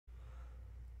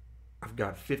I've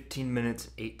got 15 minutes,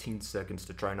 18 seconds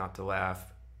to try not to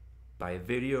laugh by a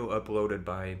video uploaded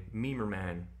by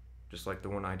MemerMan, just like the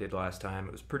one I did last time.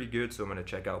 It was pretty good, so I'm going to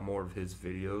check out more of his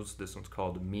videos. This one's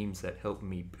called Memes That Help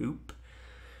Me Poop.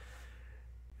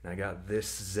 And I got this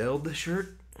Zelda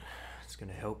shirt. It's going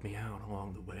to help me out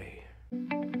along the way.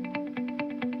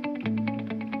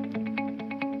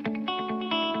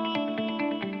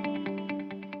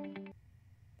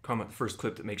 Comment the first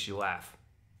clip that makes you laugh.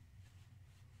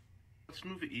 Let's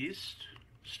move east.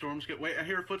 Storms get wait. I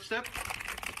hear a footstep.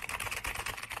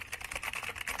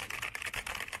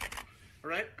 All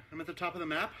right, I'm at the top of the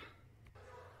map.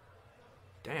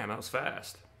 Damn, that was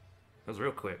fast. That was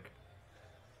real quick.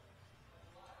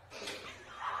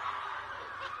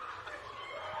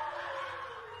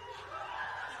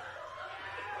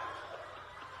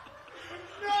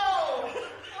 No!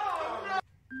 Oh, no!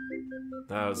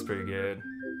 That was pretty good.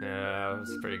 Yeah, that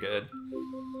was pretty good.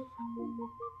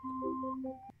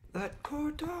 That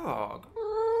poor dog.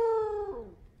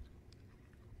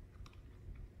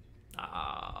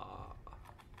 Ah.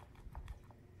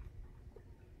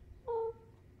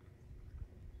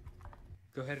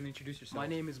 Go ahead and introduce yourself. My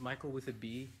name is Michael with a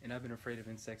B, and I've been afraid of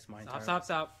insects my entire life. Stop,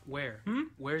 stop. Where?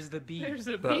 Where's the bee? There's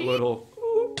a That bee. little.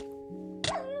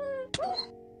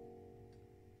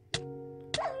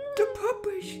 The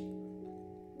puppies.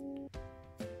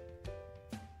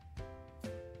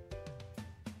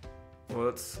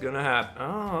 What's gonna happen?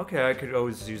 Oh, okay. I could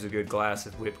always use a good glass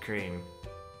of whipped cream.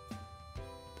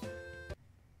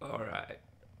 Alright.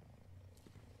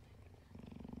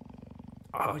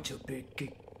 Oh, it's a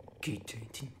big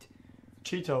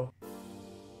Cheeto.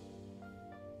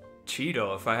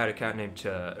 Cheeto. If I had a cat named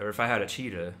or if I had a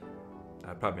cheetah,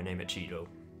 I'd probably name it Cheeto.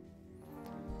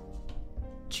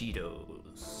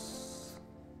 Cheetos.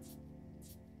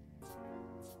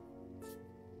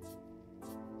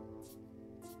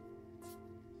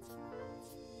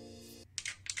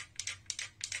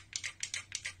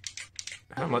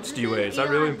 How much do you weigh? Is that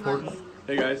really important?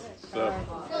 Hey guys, what's up?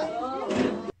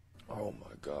 Oh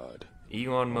my God.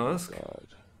 Elon Musk? God.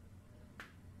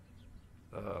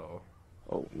 Oh.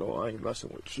 Oh no, I ain't messing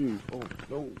with you. Oh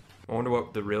no. I wonder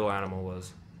what the real animal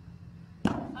was.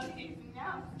 Okay, so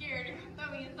now I'm scared.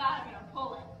 That means that I'm gonna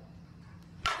pull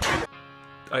it.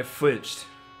 I flinched.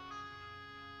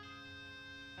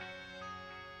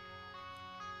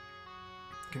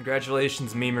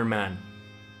 Congratulations, MemerMan,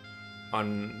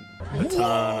 on a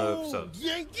ton of subs.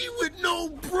 Yankee with no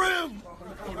brim.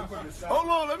 Hold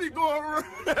on, let me go around.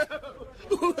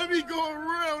 Let me go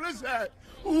around this hat.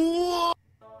 Whoa.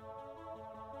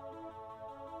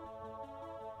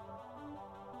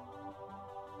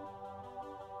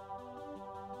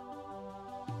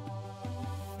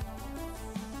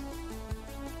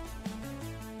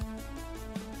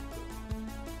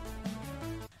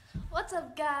 What's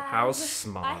up, guys? How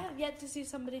smart. I have yet to see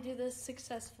somebody do this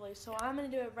successfully, so I'm gonna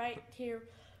do it right here.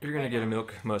 You're gonna get a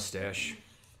milk mustache.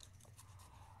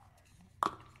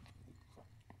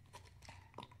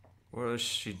 What is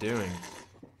she doing?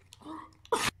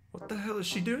 What the hell is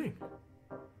she doing?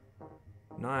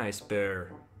 Nice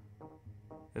bear.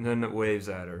 And then it waves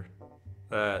at her.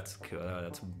 That's cool.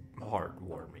 That's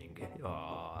heartwarming.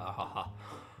 Aww.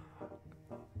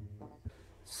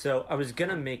 So I was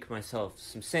gonna make myself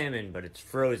some salmon, but it's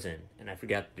frozen, and I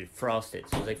forgot to defrost it.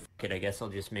 So I was like, "Fuck it, I guess I'll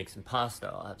just make some pasta.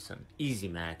 I'll have some Easy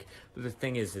Mac." But the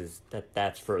thing is that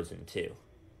that's frozen too.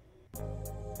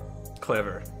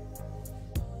 Clever.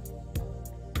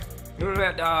 Look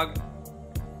at that dog.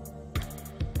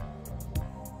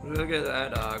 Look at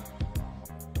that dog.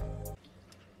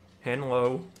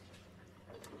 Hello.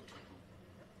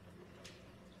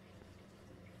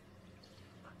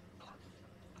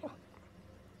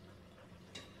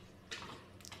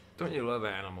 Don't you love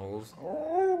animals?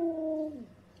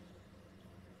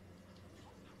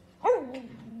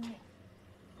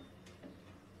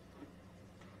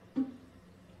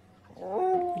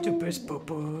 The best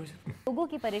puppies. लोगों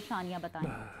की परेशानियां बताएं।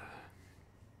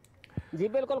 जी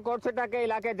बिल्कुल coat से टाके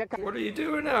इलाके जखन। What are you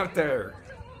doing out there?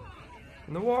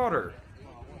 In the water.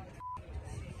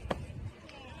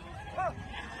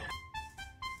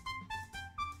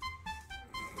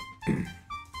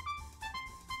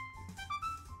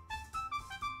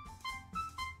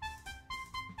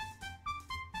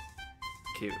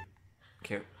 Cute.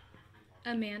 Cute.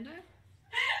 Amanda?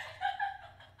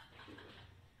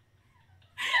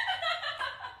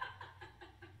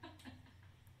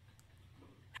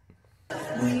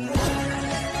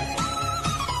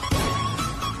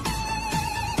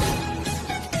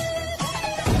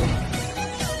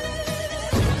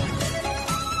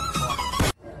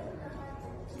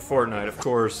 Fortnite, of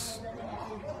course.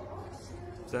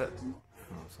 Is that? Oh,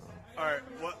 sorry. All right,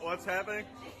 what's happening?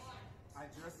 I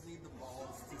just need the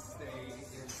balls to stay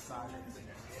inside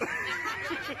of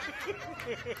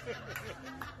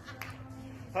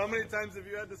How many times have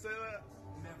you had to say that?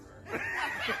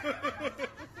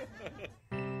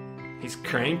 He's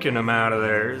cranking him out of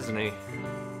there, isn't he?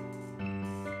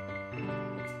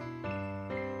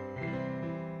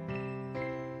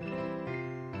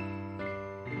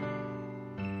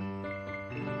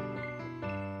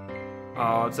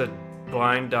 Oh, it's a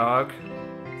blind dog.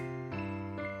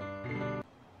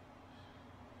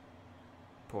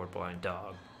 Poor blind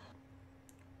dog.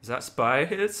 Is that Spy?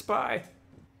 It's Spy.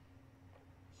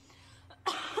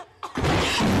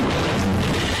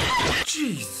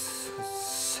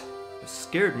 Jesus. It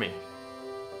scared me.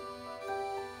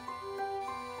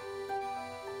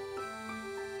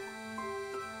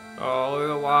 Oh,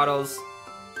 look at Waddles.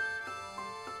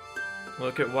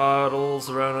 Look at Waddles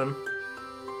running.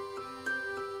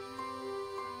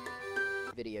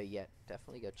 Video yet.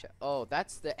 Definitely go check. Oh,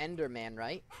 that's the Enderman,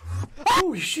 right?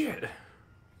 Holy shit.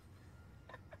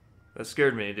 That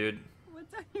scared me, dude.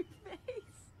 What's on your face?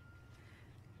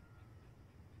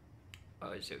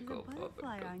 I should go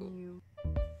Butterfly on you.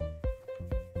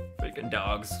 Freaking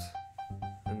dogs.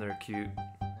 And they're cute.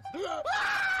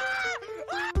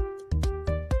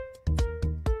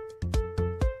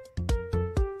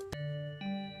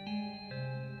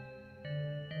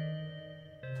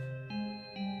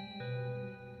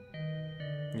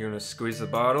 You gonna squeeze the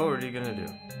bottle, or what are you gonna do?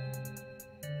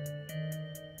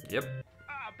 Yep.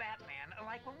 Batman,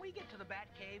 like when we get to the Bat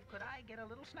Cave, could I get a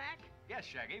little snack? Yes,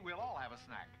 Shaggy, we'll all have a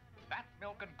snack. Bat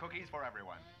milk and cookies for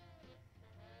everyone.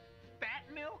 Bat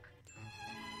milk?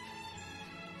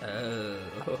 Oh.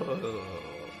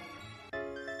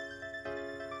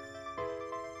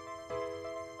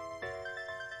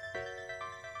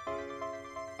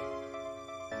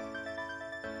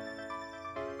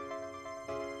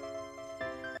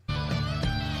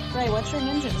 Ray, what's your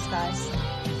ninja disguise?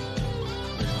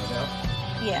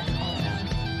 Yeah.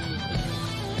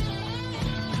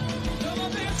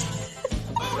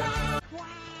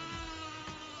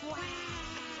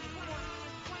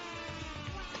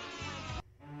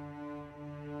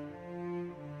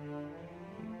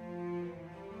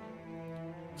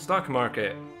 Stock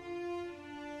market.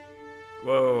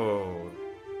 Whoa.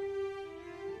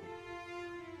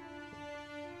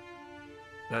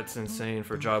 That's insane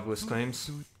for jobless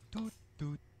claims.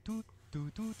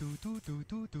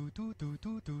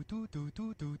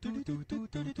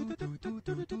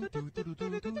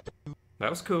 That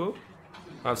was cool.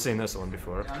 I've seen this one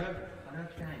before.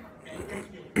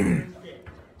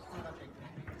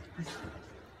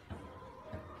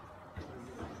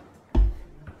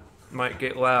 Might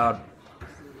get loud.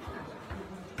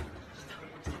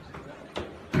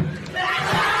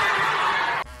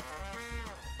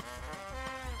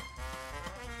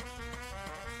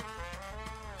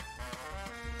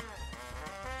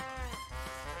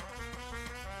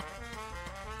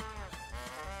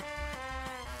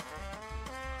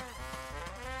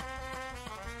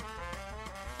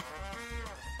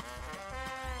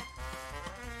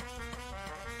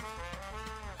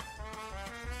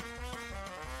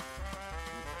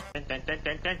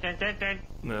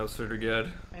 That was pretty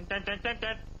good.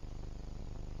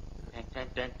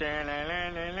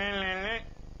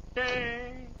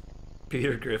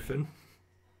 Peter Griffin.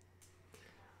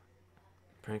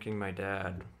 Pranking my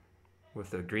dad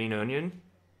with a green onion.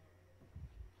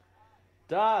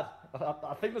 Dad,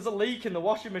 I think there's a leak in the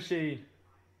washing machine.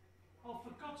 Oh, for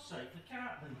God's sake, there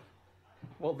can't be.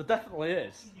 Well, there definitely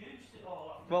is. You used it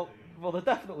all afternoon. Well, there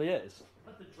definitely is.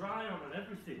 Let the dry on and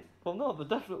everything. Well, no, there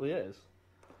definitely is.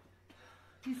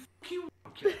 You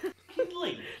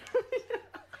leave.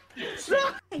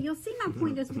 Hey, you'll see my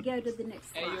point as we go to the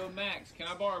next slide. Hey, yo, Max, can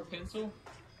I borrow a pencil?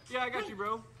 Yeah, I got you,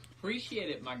 bro. Appreciate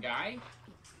it, my guy.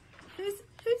 Who's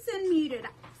unmuted?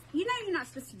 You know you're not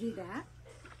supposed to do that.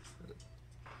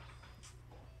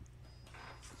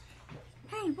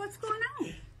 Hey, what's going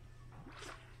on?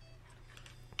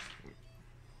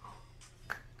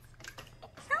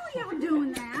 How are y'all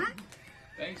doing that?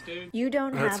 Thanks, dude. You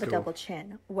don't That's have a cool. double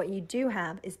chin. What you do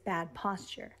have is bad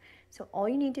posture. So all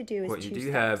you need to do is What you two do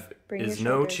steps. have Bring is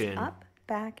your no shoulders chin. up,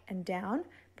 back, and down.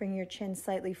 Bring your chin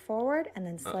slightly forward and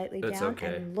then slightly that's down,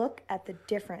 okay. and look at the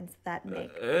difference that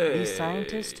makes. These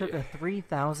scientists took a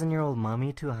 3,000-year-old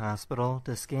mummy to a hospital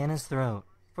to scan his throat.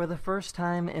 For the first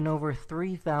time in over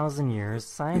 3,000 years,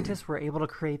 scientists were able to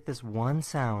create this one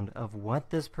sound of what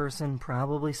this person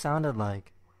probably sounded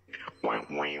like.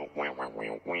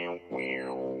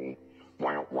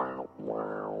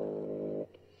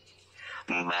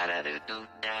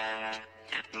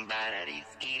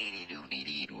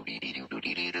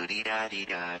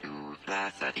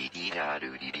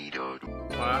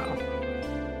 Wow.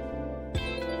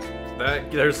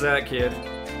 There's that kid.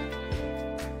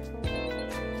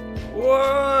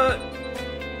 What?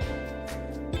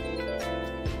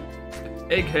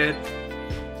 Egghead.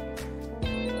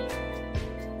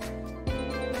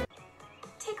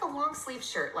 Take a long sleeve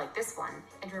shirt like this one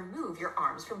and remove your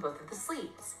arms from both of the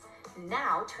sleeves.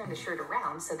 Now turn the shirt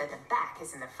around so that the back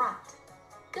is in the front.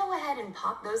 Go ahead and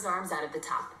pop those arms out of the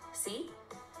top. See?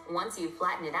 Once you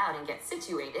flatten it out and get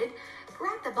situated,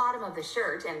 grab the bottom of the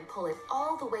shirt and pull it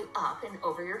all the way up and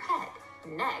over your head.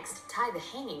 Next, tie the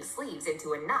hanging sleeves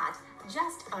into a knot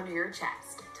just under your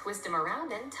chest. Twist them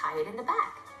around and tie it in the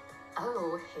back.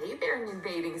 Oh, hey there, new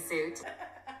bathing suit.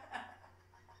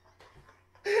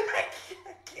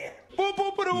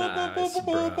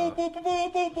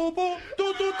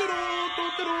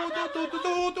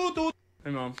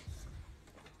 Hey Mom,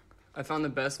 I found the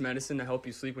best medicine to help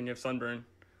you sleep when you have sunburn.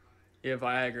 You have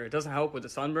Viagra. It doesn't help with the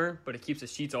sunburn, but it keeps the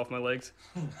sheets off my legs.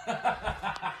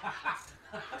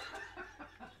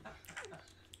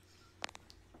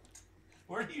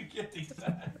 Where do you get these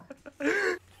at?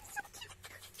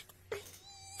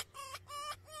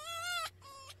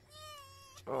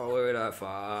 Oh, look at that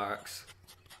fox.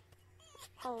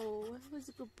 Oh, who's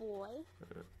a good boy?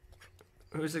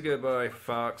 Who's a good boy,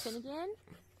 fox? Finnegan?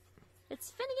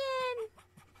 It's Finnegan!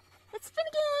 It's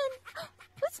Finnegan!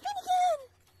 It's Finnegan!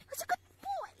 Who's a good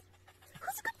boy?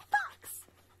 Who's a good fox?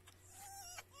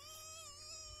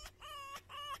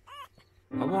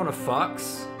 I want a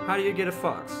fox. How do you get a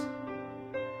fox?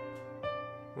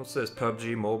 What's this?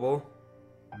 PUBG Mobile?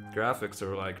 Graphics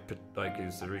are like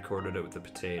he's recorded it with a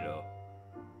potato.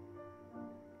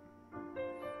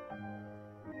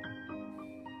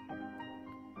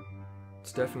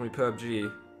 It's definitely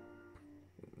PUBG.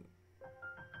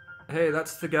 Hey,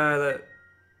 that's the guy that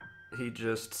he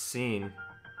just seen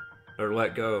or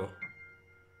let go.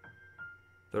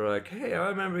 They're like, hey, I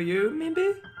remember you,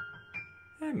 Mimby.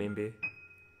 Hey, Mimby.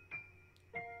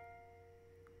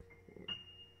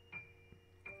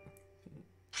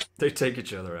 They take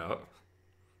each other out.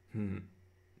 Want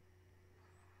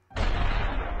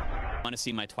to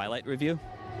see my Twilight review?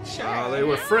 Sure. Oh, they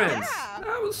were friends. Yeah.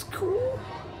 That was cool.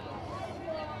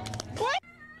 What?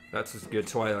 That's a good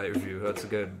Twilight review. That's a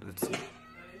good. That's a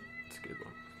good one.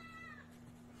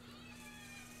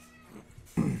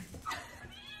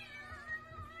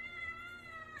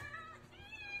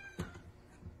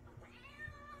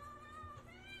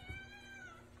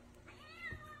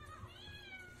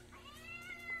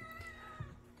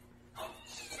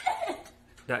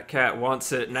 That cat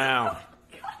wants it now.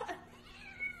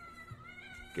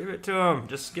 Give it to him.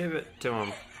 Just give it to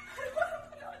him.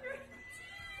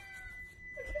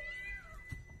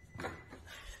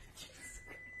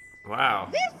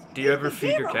 Wow. Do you ever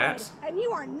feed your cats? And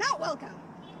you are not welcome.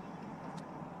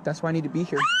 That's why I need to be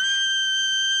here.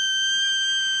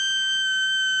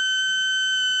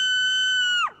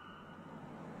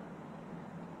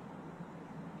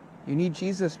 You need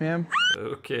Jesus, ma'am.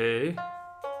 Okay.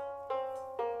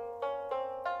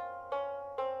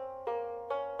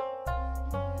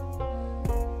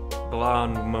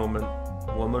 Blonde woman.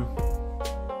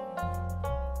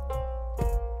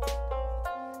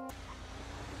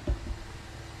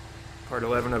 Part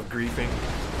 11 of griefing.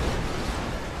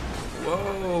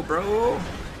 Whoa, bro.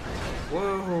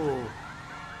 Whoa.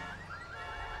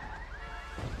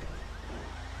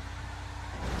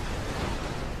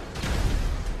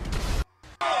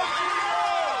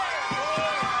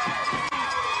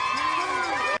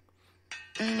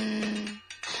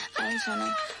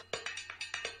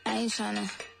 I ain't tryna.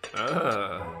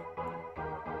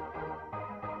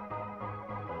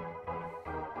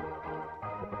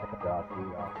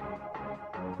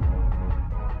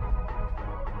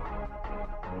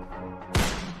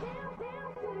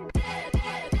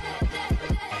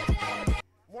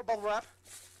 More bubble wrap.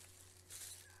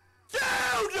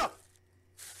 Down!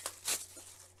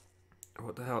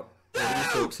 What the hell? What are you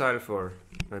so excited for?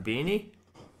 My beanie?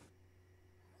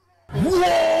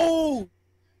 Whoa!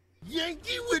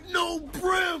 Yankee with no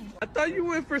brim! I thought you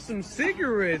went for some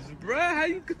cigarettes, bruh. How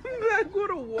you come back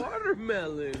with a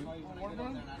watermelon?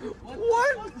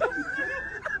 What?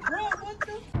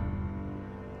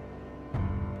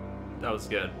 That was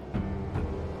good.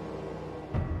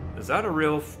 Is that a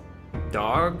real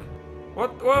dog?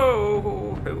 What?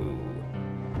 Whoa!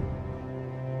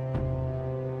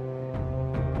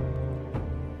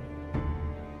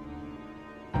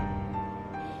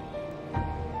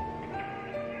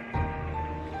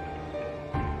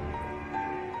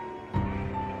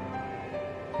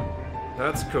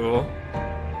 That's cool.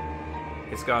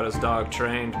 He's got his dog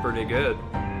trained pretty good.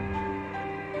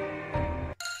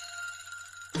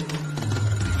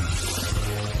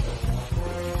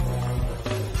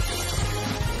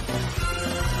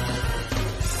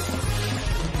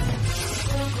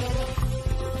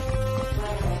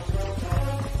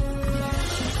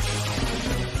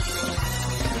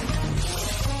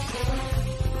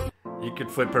 You could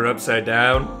flip her upside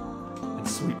down and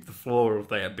sweep the floor with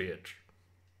that bitch.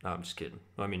 No, I'm just kidding.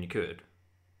 I mean, you could.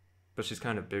 But she's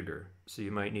kind of bigger, so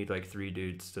you might need like 3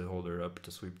 dudes to hold her up to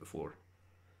sweep the floor.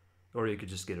 Or you could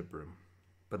just get a broom.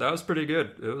 But that was pretty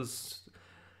good. It was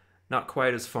not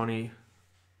quite as funny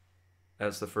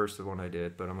as the first one I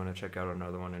did, but I'm going to check out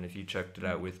another one. And if you checked it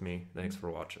out with me, thanks for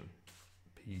watching.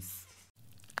 Peace.